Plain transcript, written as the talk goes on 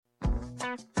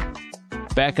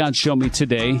Back on Show Me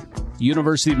Today,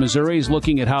 University of Missouri is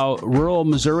looking at how rural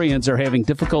Missourians are having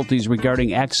difficulties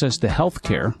regarding access to health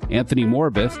care. Anthony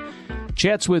Morbith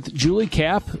chats with Julie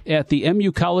Kapp at the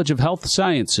MU College of Health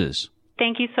Sciences.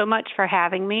 Thank you so much for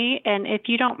having me. And if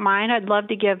you don't mind, I'd love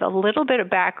to give a little bit of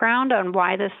background on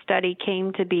why this study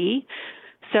came to be.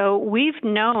 So we've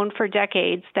known for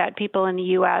decades that people in the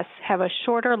U.S. have a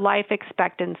shorter life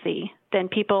expectancy than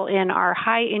people in our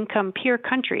high-income peer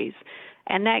countries.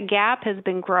 And that gap has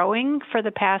been growing for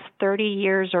the past 30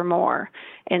 years or more.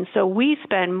 And so we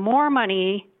spend more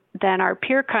money than our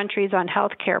peer countries on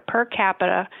health care per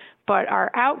capita, but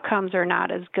our outcomes are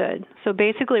not as good. So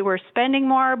basically we're spending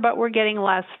more, but we're getting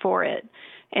less for it.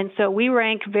 And so we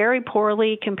rank very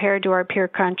poorly compared to our peer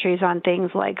countries on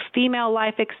things like female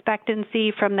life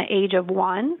expectancy from the age of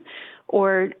 1,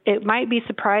 or it might be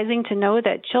surprising to know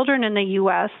that children in the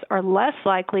U.S. are less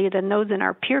likely than those in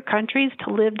our peer countries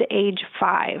to live to age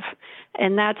 5.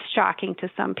 And that's shocking to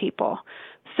some people.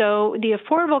 So the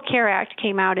Affordable Care Act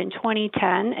came out in 2010,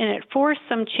 and it forced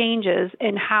some changes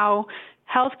in how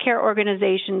healthcare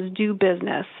organizations do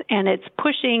business, and it's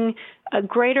pushing a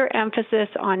greater emphasis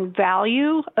on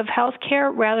value of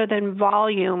healthcare rather than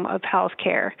volume of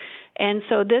healthcare. And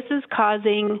so this is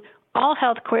causing all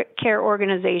healthcare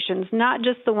organizations, not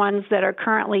just the ones that are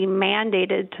currently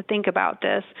mandated to think about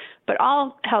this, but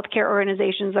all healthcare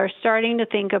organizations are starting to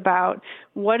think about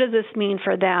what does this mean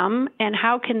for them and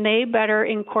how can they better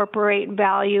incorporate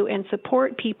value and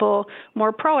support people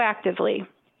more proactively.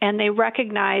 And they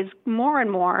recognize more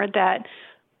and more that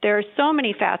there are so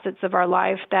many facets of our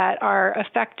life that are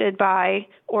affected by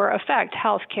or affect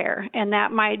healthcare. And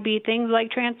that might be things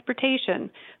like transportation.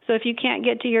 So if you can't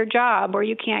get to your job or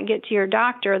you can't get to your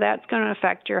doctor, that's going to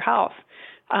affect your health.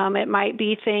 It might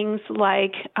be things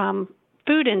like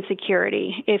food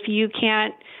insecurity. If you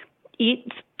can't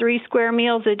eat 3 square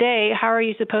meals a day, how are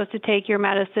you supposed to take your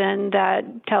medicine that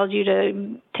tells you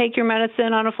to take your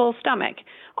medicine on a full stomach?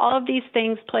 All of these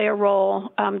things play a role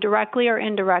directly or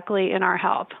indirectly in our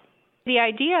health. The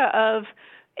idea of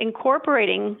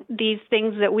incorporating these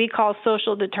things that we call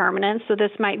social determinants, so this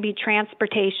might be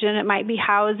transportation, it might be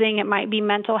housing, it might be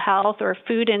mental health or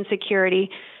food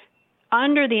insecurity,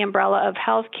 under the umbrella of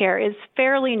healthcare is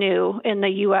fairly new in the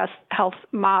U.S. health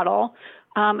model.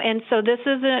 And so this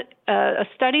is a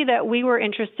study that we were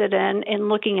interested in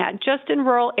looking at just in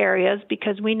rural areas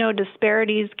because we know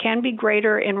disparities can be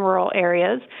greater in rural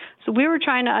areas. So we were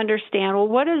trying to understand, well,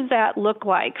 what does that look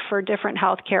like for different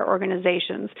healthcare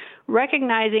organizations,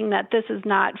 recognizing that this is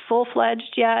not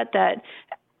full-fledged yet, that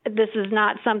this is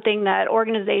not something that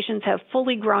organizations have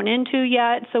fully grown into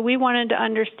yet. So we wanted to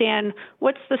understand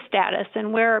what's the status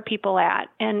and where are people at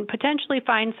and potentially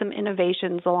find some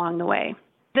innovations along the way.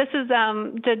 This is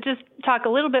to just talk a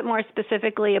little bit more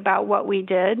specifically about what we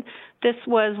did. This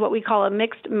was what we call a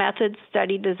mixed method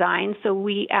study design. So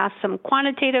we asked some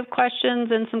quantitative questions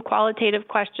and some qualitative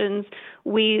questions.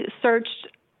 We searched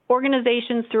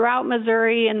organizations throughout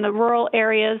Missouri and the rural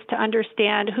areas to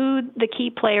understand who the key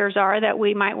players are that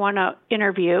we might want to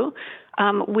interview.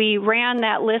 We ran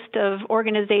that list of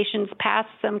organizations past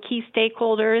some key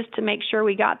stakeholders to make sure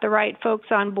we got the right folks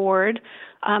on board.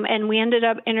 And we ended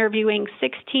up interviewing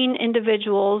 16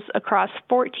 individuals across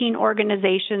 14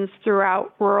 organizations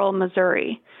throughout rural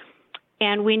Missouri.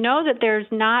 And we know that there's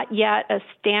not yet a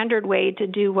standard way to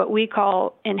do what we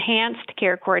call enhanced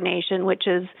care coordination, which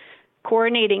is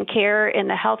coordinating care in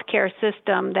the healthcare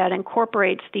system that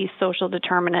incorporates these social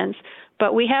determinants.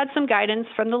 But we had some guidance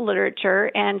from the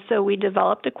literature, and so we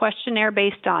developed a questionnaire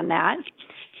based on that.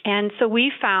 And so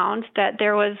we found that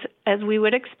there was, as we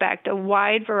would expect, a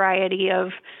wide variety of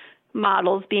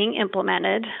models being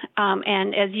implemented.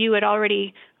 And as you had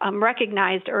already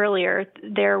recognized earlier,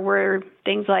 there were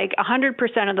things like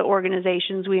 100% of the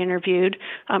organizations we interviewed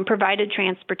provided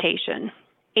transportation.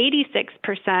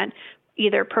 86%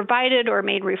 either provided or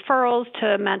made referrals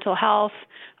to mental health,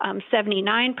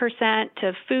 79%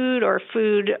 to food or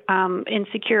food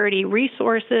insecurity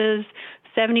resources,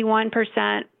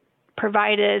 71%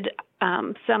 provided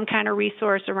some kind of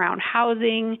resource around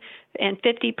housing, and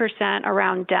 50%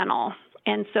 around dental.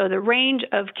 And so the range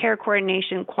of care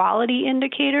coordination quality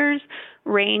indicators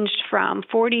ranged from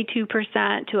 42%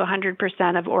 to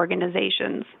 100% of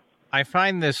organizations. I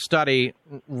find this study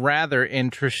rather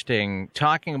interesting,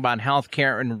 talking about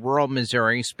healthcare in rural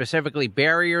Missouri, specifically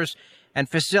barriers and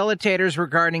facilitators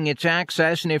regarding its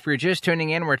access. And if you're just tuning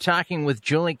in, we're talking with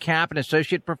Julie Kapp, an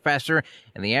associate professor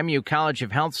in the MU College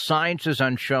of Health Sciences,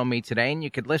 on Show Me Today. And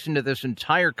you could listen to this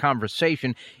entire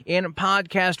conversation in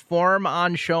podcast form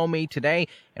on Show Me Today.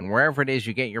 And wherever it is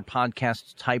you get your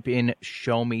podcasts, type in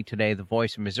Show Me Today, the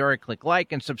voice of Missouri. Click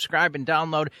like and subscribe and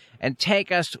download and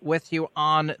take us with you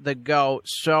on the go.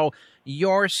 So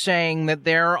you're saying that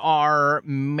there are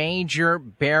major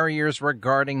barriers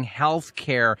regarding health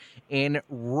care in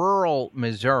rural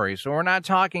Missouri. So we're not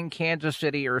talking Kansas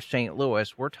City or St.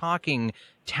 Louis. We're talking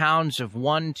towns of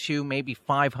 1, 2, maybe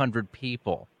 500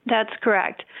 people. That's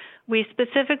correct. We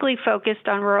specifically focused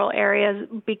on rural areas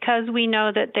because we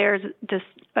know that there's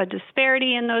a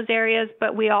disparity in those areas,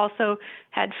 but we also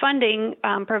had funding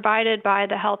provided by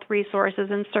the Health Resources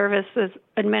and Services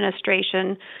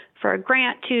Administration for a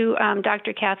grant to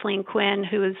Dr. Kathleen Quinn,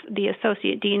 who is the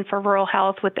Associate Dean for Rural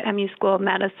Health with the MU School of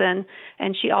Medicine,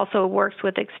 and she also works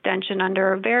with Extension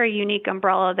under a very unique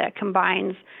umbrella that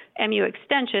combines MU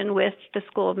Extension with the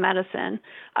School of Medicine.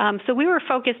 So we were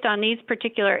focused on these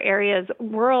particular areas.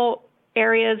 Rural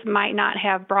areas might not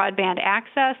have broadband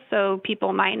access, so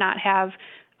people might not have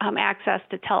access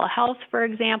to telehealth, for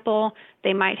example.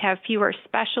 They might have fewer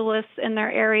specialists in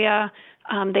their area.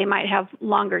 They might have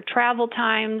longer travel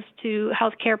times to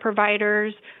healthcare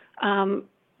providers.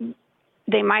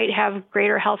 They might have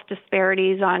greater health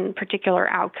disparities on particular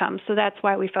outcomes. So that's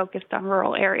why we focused on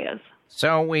rural areas.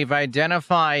 So we've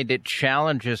identified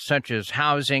challenges such as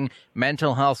housing,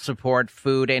 mental health support,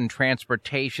 food, and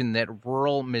transportation that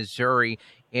rural Missouri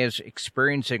is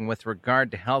experiencing with regard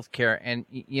to healthcare. And,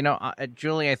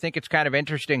 Julie, I think it's kind of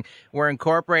interesting. We're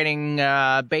incorporating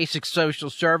basic social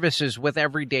services with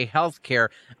everyday healthcare.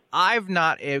 I've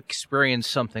not experienced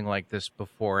something like this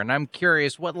before, and I'm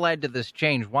curious what led to this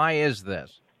change. Why is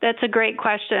this? That's a great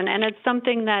question, and it's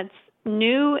something that's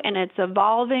new and it's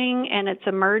evolving and it's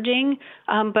emerging,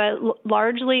 but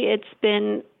largely it's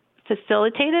been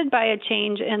facilitated by a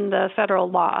change in the federal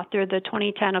law through the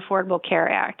 2010 Affordable Care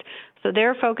Act. So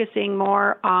they're focusing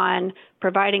more on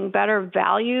providing better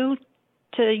value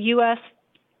to U.S.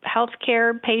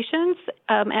 healthcare patients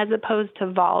as opposed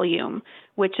to volume,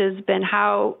 which has been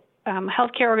how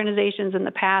healthcare organizations in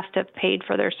the past have paid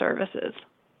for their services.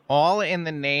 All in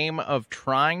the name of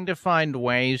trying to find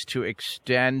ways to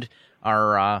extend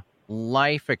our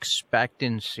life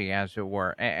expectancy, as it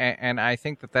were. And I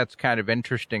think that that's kind of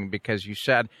interesting because you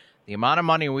said the amount of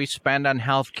money we spend on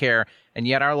healthcare, and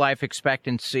yet our life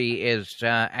expectancy is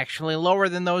actually lower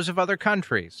than those of other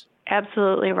countries.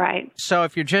 Absolutely right. So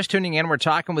if you're just tuning in, we're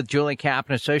talking with Julie Kapp,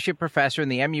 an associate professor in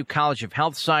the MU College of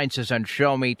Health Sciences on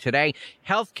Show Me Today.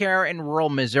 Healthcare in rural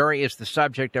Missouri is the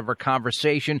subject of our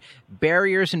conversation.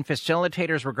 Barriers and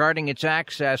facilitators regarding its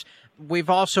access. We've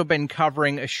also been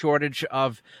covering a shortage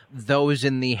of those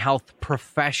in the health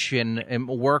profession,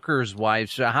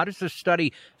 workers-wise. How does this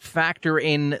study factor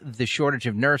in the shortage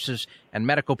of nurses and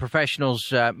medical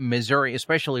professionals Missouri,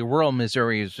 especially rural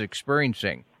Missouri, is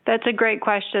experiencing? That's a great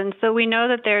question. So we know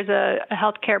that there's a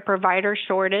healthcare provider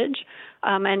shortage,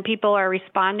 and people are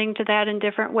responding to that in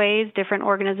different ways. Different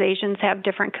organizations have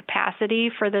different capacity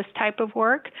for this type of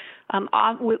work.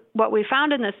 What we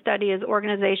found in this study is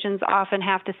organizations often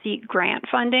have to seek grant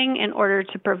funding in order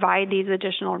to provide these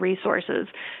additional resources.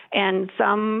 And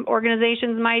some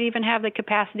organizations might even have the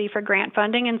capacity for grant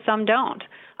funding and some don't.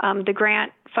 The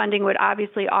grant funding would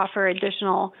obviously offer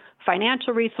additional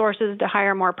financial resources to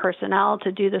hire more personnel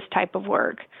to do this type of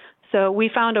work. So we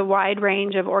found a wide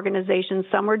range of organizations.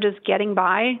 Some were just getting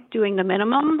by, doing the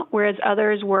minimum, whereas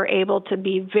others were able to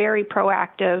be very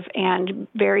proactive and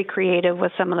very creative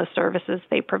with some of the services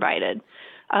they provided.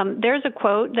 There's a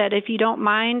quote that, if you don't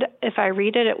mind if I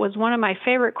read it, it was one of my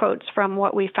favorite quotes from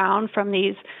what we found from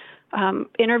these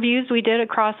interviews we did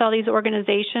across all these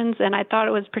organizations, and I thought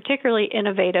it was particularly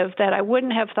innovative that I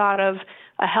wouldn't have thought of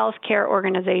a healthcare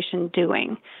organization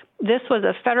doing. This was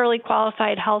a federally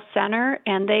qualified health center,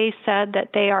 and they said that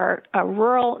they are a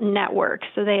rural network.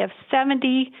 So they have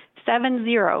 70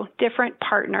 different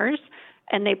partners,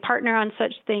 and they partner on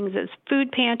such things as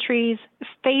food pantries,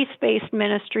 faith-based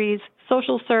ministries,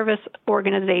 social service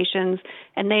organizations,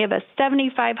 and they have a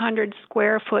 7,500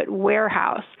 square foot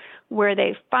warehouse where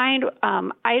they find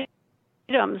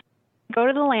items go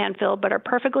to the landfill but are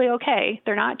perfectly okay.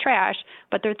 They're not trash,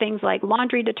 but they're things like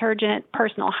laundry detergent,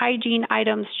 personal hygiene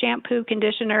items, shampoo,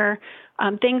 conditioner,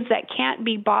 things that can't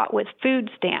be bought with food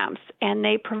stamps. And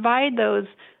they provide those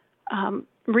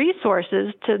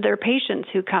resources to their patients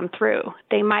who come through.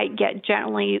 They might get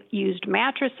gently used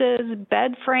mattresses,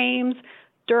 bed frames,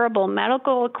 durable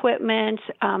medical equipment,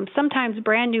 sometimes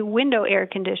brand new window air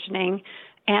conditioning,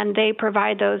 and they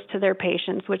provide those to their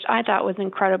patients, which I thought was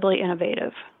incredibly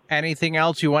innovative. Anything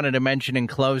else you wanted to mention in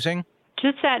closing?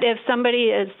 Just that if somebody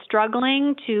is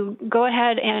struggling, to go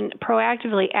ahead and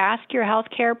proactively ask your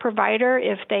healthcare provider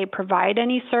if they provide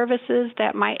any services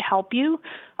that might help you.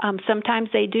 Sometimes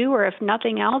they do, or if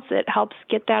nothing else, it helps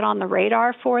get that on the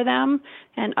radar for them.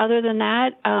 And other than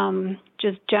that,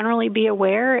 just generally be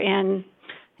aware and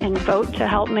vote to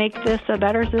help make this a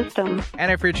better system.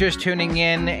 And if you're just tuning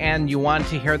in and you want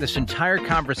to hear this entire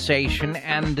conversation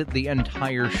and the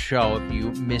entire show, if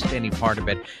you missed any part of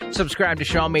it, subscribe to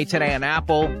Show Me Today on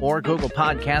Apple or Google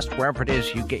Podcast, wherever it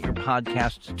is you get your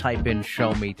podcasts. Type in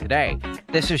Show Me Today.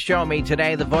 This is Show Me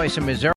Today, the voice of Missouri.